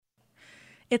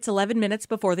It's 11 minutes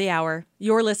before the hour.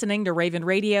 You're listening to Raven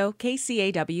Radio,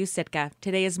 KCAW Sitka.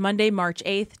 Today is Monday, March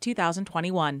 8th,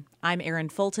 2021. I'm Erin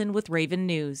Fulton with Raven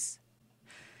News.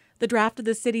 The draft of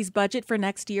the city's budget for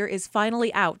next year is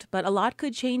finally out, but a lot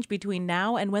could change between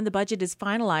now and when the budget is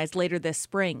finalized later this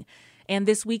spring. And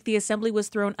this week, the Assembly was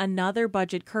thrown another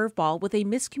budget curveball with a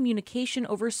miscommunication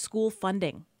over school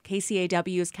funding.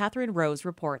 KCAW's Catherine Rose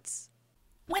reports.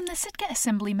 When the Sitka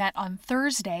Assembly met on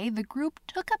Thursday, the group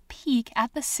took a peek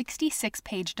at the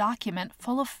 66-page document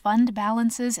full of fund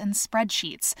balances and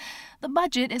spreadsheets. The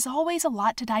budget is always a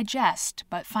lot to digest,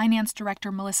 but Finance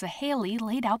Director Melissa Haley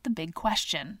laid out the big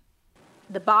question.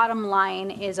 The bottom line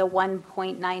is a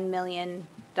 $1.9 million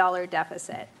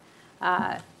deficit.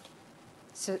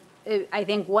 So I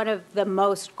think one of the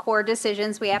most core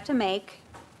decisions we have to make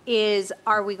is,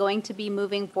 are we going to be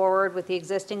moving forward with the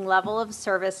existing level of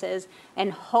services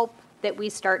and hope that we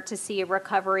start to see a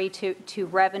recovery to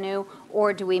revenue,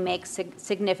 or do we make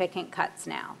significant cuts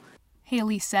now?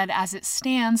 Haley said as it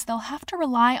stands, they'll have to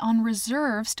rely on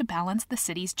reserves to balance the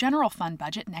city's general fund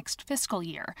budget next fiscal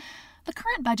year. The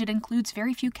current budget includes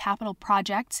very few capital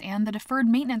projects, and the deferred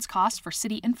maintenance costs for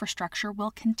city infrastructure will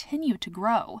continue to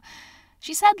grow.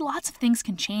 She said lots of things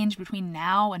can change between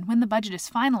now and when the budget is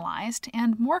finalized,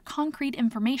 and more concrete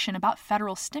information about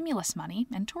federal stimulus money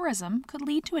and tourism could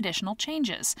lead to additional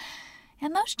changes.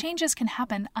 And those changes can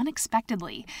happen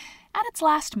unexpectedly. At its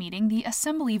last meeting, the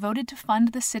Assembly voted to fund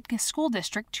the Sitka School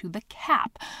District to the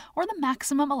cap, or the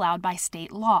maximum allowed by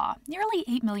state law, nearly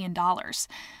 $8 million.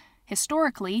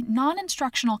 Historically,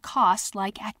 non-instructional costs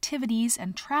like activities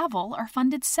and travel are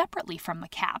funded separately from the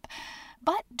cap.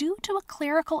 But due to a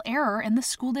clerical error in the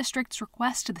school district's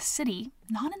request to the city,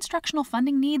 non-instructional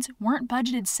funding needs weren't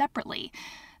budgeted separately.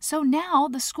 So now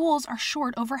the schools are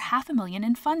short over $500,000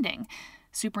 in funding.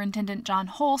 Superintendent John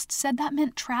Holst said that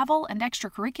meant travel and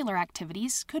extracurricular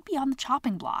activities could be on the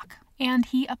chopping block. And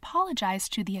he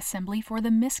apologized to the Assembly for the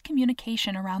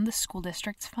miscommunication around the school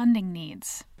district's funding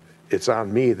needs. It's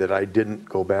on me that I didn't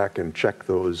go back and check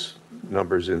those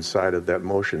numbers inside of that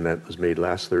motion that was made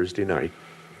last Thursday night.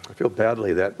 I feel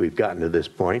badly that we've gotten to this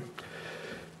point.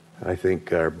 I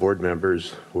think our board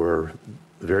members were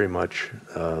very much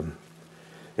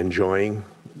enjoying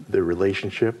the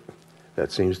relationship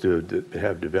that seems to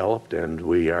have developed, and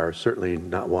we are certainly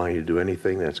not wanting to do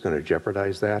anything that's going to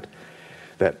jeopardize that.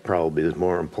 That probably is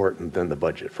more important than the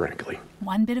budget, frankly.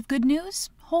 One bit of good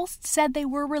news: Holst said they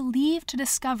were relieved to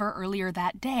discover earlier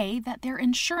that day that their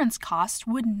insurance costs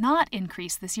would not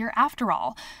increase this year after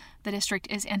all. The district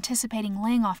is anticipating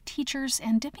laying off teachers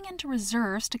and dipping into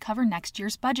reserves to cover next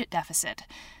year's budget deficit.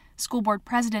 School Board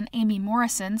President Amy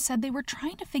Morrison said they were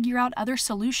trying to figure out other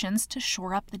solutions to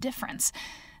shore up the difference.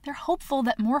 They're hopeful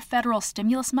that more federal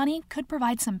stimulus money could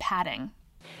provide some padding.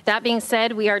 That being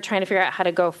said, we are trying to figure out how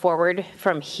to go forward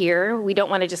from here. We don't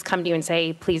want to just come to you and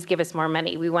say, please give us more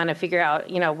money. We want to figure out,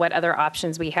 what other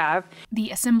options we have. The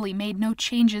Assembly made no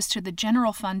changes to the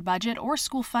general fund budget or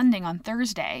school funding on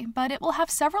Thursday, but it will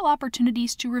have several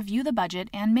opportunities to review the budget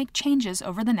and make changes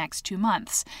over the next 2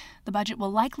 months. The budget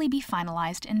will likely be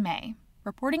finalized in May.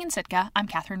 Reporting in Sitka, I'm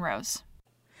Catherine Rose.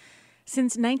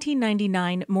 Since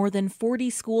 1999, more than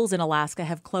 40 schools in Alaska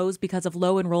have closed because of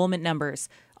low enrollment numbers.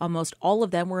 Almost all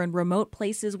of them were in remote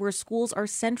places where schools are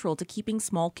central to keeping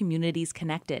small communities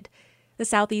connected. The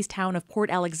southeast town of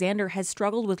Port Alexander has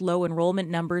struggled with low enrollment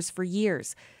numbers for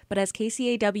years, but as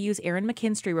KCAW's Erin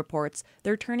McKinstry reports,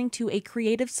 they're turning to a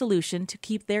creative solution to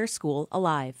keep their school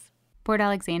alive. Port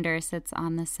Alexander sits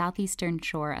on the southeastern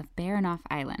shore of Baranof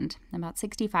Island, about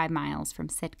 65 miles from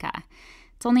Sitka.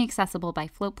 It's only accessible by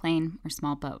float plane or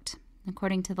small boat.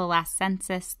 According to the last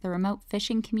census, the remote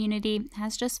fishing community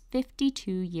has just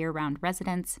 52 year-round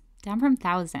residents, down from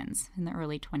thousands in the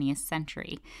early 20th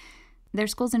century. Their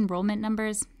school's enrollment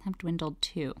numbers have dwindled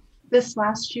too. This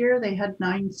last year, they had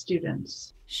 9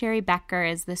 students. Sherry Becker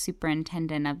is the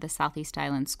superintendent of the Southeast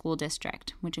Island School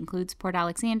District, which includes Port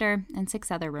Alexander and 6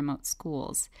 other remote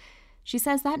schools. She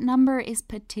says that number is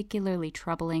particularly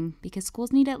troubling because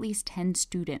schools need at least 10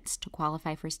 students to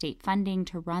qualify for state funding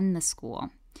to run the school.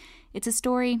 It's a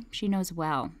story she knows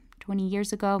well. 20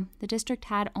 years ago, the district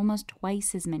had almost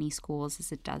twice as many schools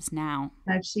as it does now.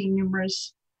 I've seen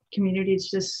numerous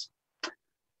communities just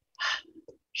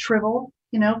shrivel.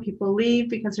 People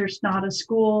leave because there's not a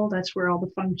school. That's where all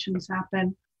the functions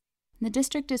happen. The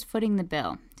district is footing the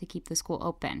bill to keep the school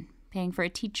open, paying for a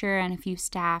teacher and a few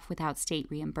staff without state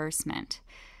reimbursement.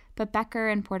 But Becker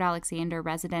and Port Alexander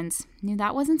residents knew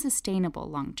that wasn't sustainable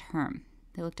long term.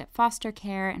 They looked at foster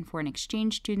care and foreign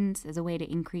exchange students as a way to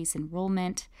increase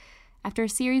enrollment. After a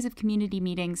series of community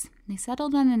meetings, they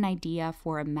settled on an idea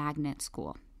for a magnet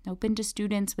school, open to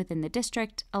students within the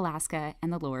district, Alaska,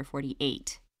 and the lower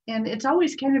 48. And it's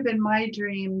always kind of been my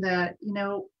dream that,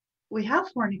 we have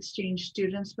foreign exchange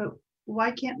students, but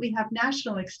why can't we have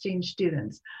national exchange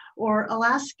students or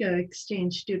Alaska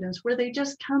exchange students where they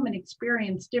just come and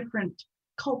experience different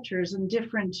cultures and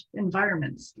different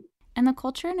environments? And the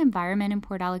culture and environment in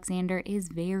Port Alexander is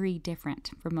very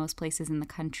different from most places in the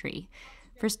country.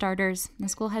 For starters, the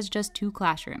school has just 2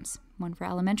 classrooms, one for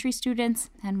elementary students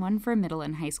and one for middle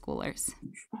and high schoolers.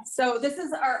 So this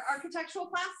is our architectural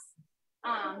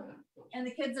class, and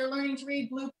the kids are learning to read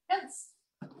blueprints.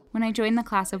 When I joined the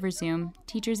class over Zoom,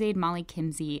 teacher's aide Molly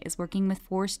Kimsey is working with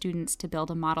 4 students to build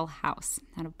a model house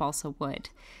out of balsa wood.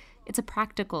 It's a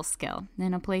practical skill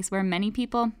in a place where many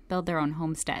people build their own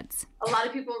homesteads. A lot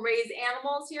of people raise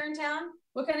animals here in town.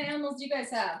 What kind of animals do you guys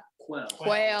have?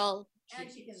 Quail. And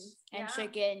chickens. And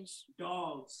chickens.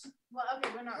 Dogs. Well, okay,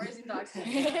 we're not raising dogs.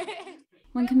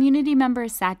 When community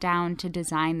members sat down to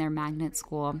design their magnet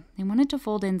school, they wanted to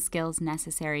fold in skills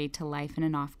necessary to life in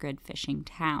an off-grid fishing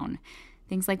town.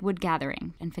 Things like wood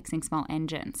gathering and fixing small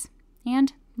engines,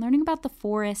 and learning about the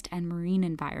forest and marine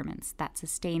environments that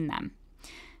sustain them.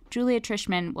 Julia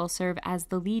Trishman will serve as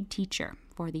the lead teacher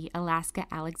for the Alaska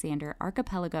Alexander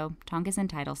Archipelago Tongass and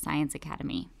Tidal Science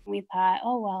Academy. We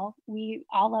thought, we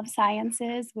all love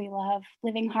sciences, we love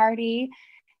living hardy,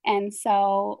 and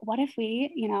so what if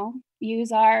we,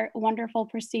 use our wonderful,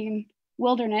 pristine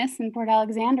wilderness in Port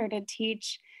Alexander to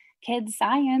teach kids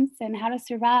science and how to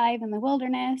survive in the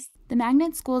wilderness. The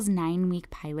Magnet School's 9-week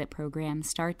pilot program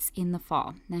starts in the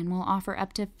fall and will offer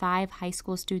up to 5 high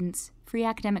school students free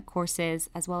academic courses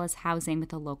as well as housing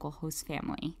with a local host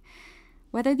family.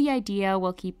 Whether the idea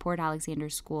will keep Port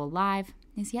Alexander's school alive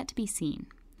is yet to be seen.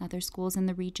 Other schools in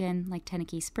the region, like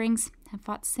Tenakee Springs, have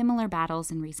fought similar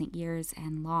battles in recent years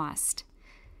and lost.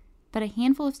 But a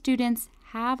handful of students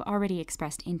have already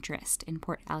expressed interest in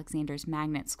Port Alexander's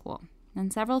Magnet School,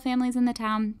 and several families in the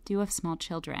town do have small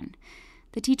children.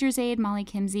 The teacher's aide, Molly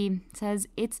Kimsey, says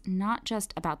it's not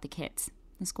just about the kids.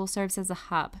 The school serves as a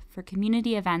hub for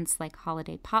community events like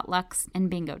holiday potlucks and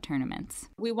bingo tournaments.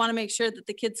 We want to make sure that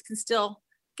the kids can still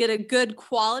get a good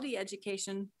quality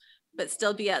education, but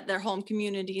still be at their home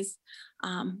communities.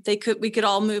 We could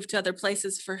all move to other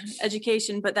places for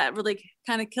education, but that really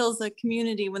kind of kills the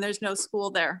community when there's no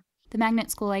school there. The Magnet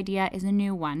School idea is a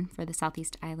new one for the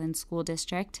Southeast Island School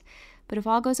District, but if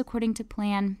all goes according to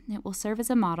plan, it will serve as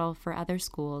a model for other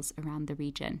schools around the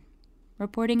region.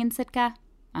 Reporting in Sitka,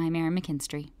 I'm Erin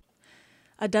McKinstry.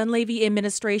 A Dunleavy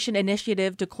administration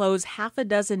initiative to close half a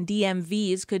dozen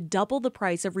DMVs could double the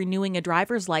price of renewing a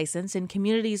driver's license in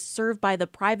communities served by the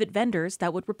private vendors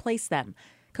that would replace them.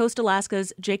 Coast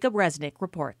Alaska's Jacob Resnick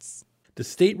reports. The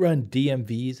state-run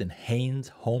DMVs in Haines,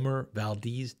 Homer,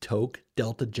 Valdez, Tok,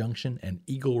 Delta Junction, and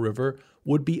Eagle River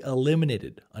would be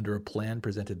eliminated under a plan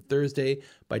presented Thursday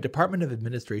by Department of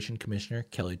Administration Commissioner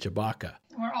Kelly Chewbacca.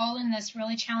 We're all in this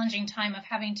really challenging time of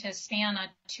having to span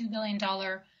a $2 billion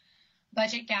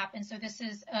budget gap, and so this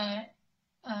is a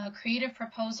creative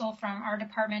proposal from our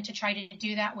department to try to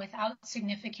do that without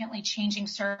significantly changing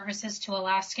services to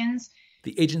Alaskans.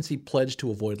 The agency pledged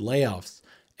to avoid layoffs,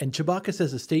 and Chewbacca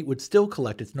says the state would still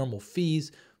collect its normal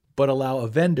fees, but allow a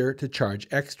vendor to charge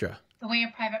extra. The way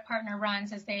a private partner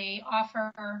runs is they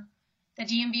offer the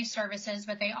DMV services,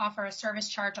 but they offer a service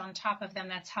charge on top of them.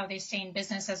 That's how they stay in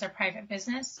business as a private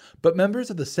business. But members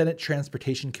of the Senate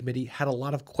Transportation Committee had a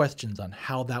lot of questions on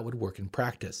how that would work in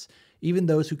practice, even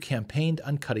those who campaigned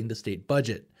on cutting the state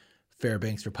budget.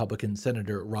 Fairbanks Republican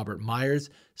Senator Robert Myers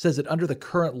says that under the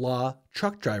current law,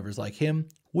 truck drivers like him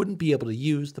wouldn't be able to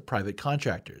use the private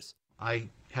contractors. I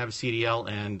have a CDL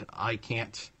and I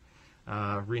can't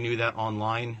renew that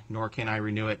online, nor can I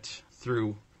renew it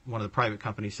through one of the private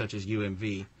companies such as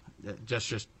UMV.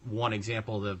 Just one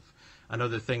example of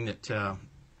another thing that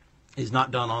is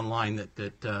not done online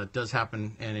that does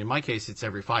happen, and in my case it's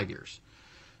every 5 years.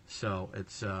 So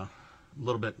it's a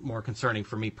little bit more concerning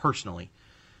for me personally.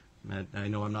 I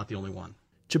know I'm not the only one.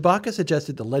 Chewbacca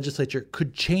suggested the legislature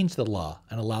could change the law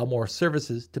and allow more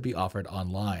services to be offered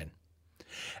online.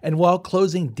 And while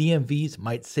closing DMVs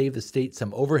might save the state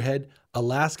some overhead,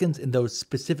 Alaskans in those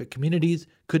specific communities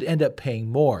could end up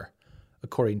paying more.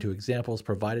 According to examples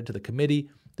provided to the committee,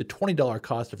 the $20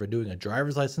 cost of renewing a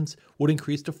driver's license would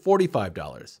increase to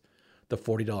 $45. The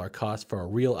 $40 cost for a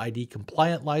Real ID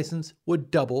compliant license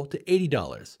would double to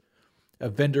 $80. A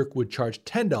vendor would charge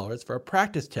 $10 for a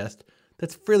practice test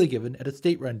that's freely given at a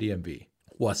state-run DMV.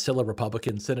 Wasilla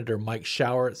Republican Senator Mike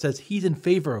Shower says he's in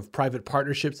favor of private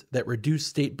partnerships that reduce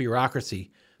state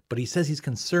bureaucracy, but he says he's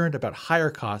concerned about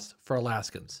higher costs for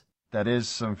Alaskans. That is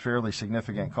some fairly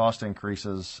significant cost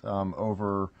increases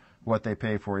over what they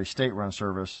pay for a state-run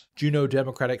service. Juneau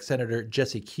Democratic Senator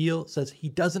Jesse Keel says he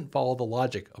doesn't follow the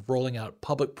logic of rolling out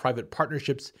public-private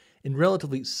partnerships in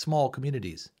relatively small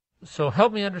communities. So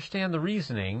help me understand the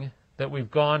reasoning that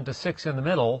we've gone to 6 in the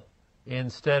middle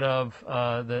instead of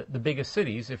the biggest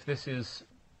cities if this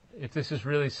is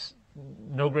really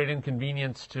no great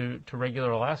inconvenience to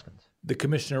regular Alaskans. The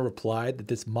commissioner replied that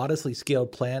this modestly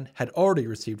scaled plan had already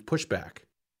received pushback.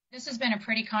 This has been a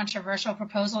pretty controversial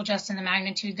proposal just in the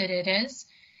magnitude that it is.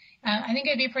 I think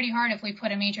it'd be pretty hard if we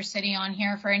put a major city on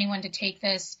here for anyone to take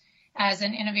this as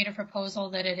an innovative proposal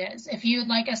that it is. If you'd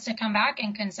like us to come back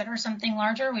and consider something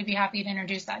larger, we'd be happy to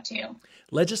introduce that to you.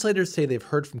 Legislators say they've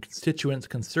heard from constituents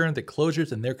concerned that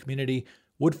closures in their community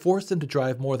would force them to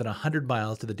drive more than 100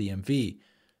 miles to the DMV.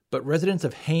 But residents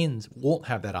of Haines won't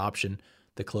have that option.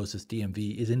 The closest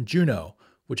DMV is in Juneau,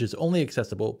 which is only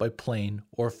accessible by plane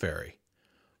or ferry.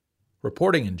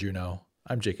 Reporting in Juneau,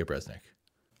 I'm Jacob Resnick.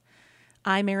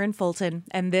 I'm Erin Fulton,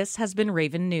 and this has been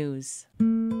Raven News.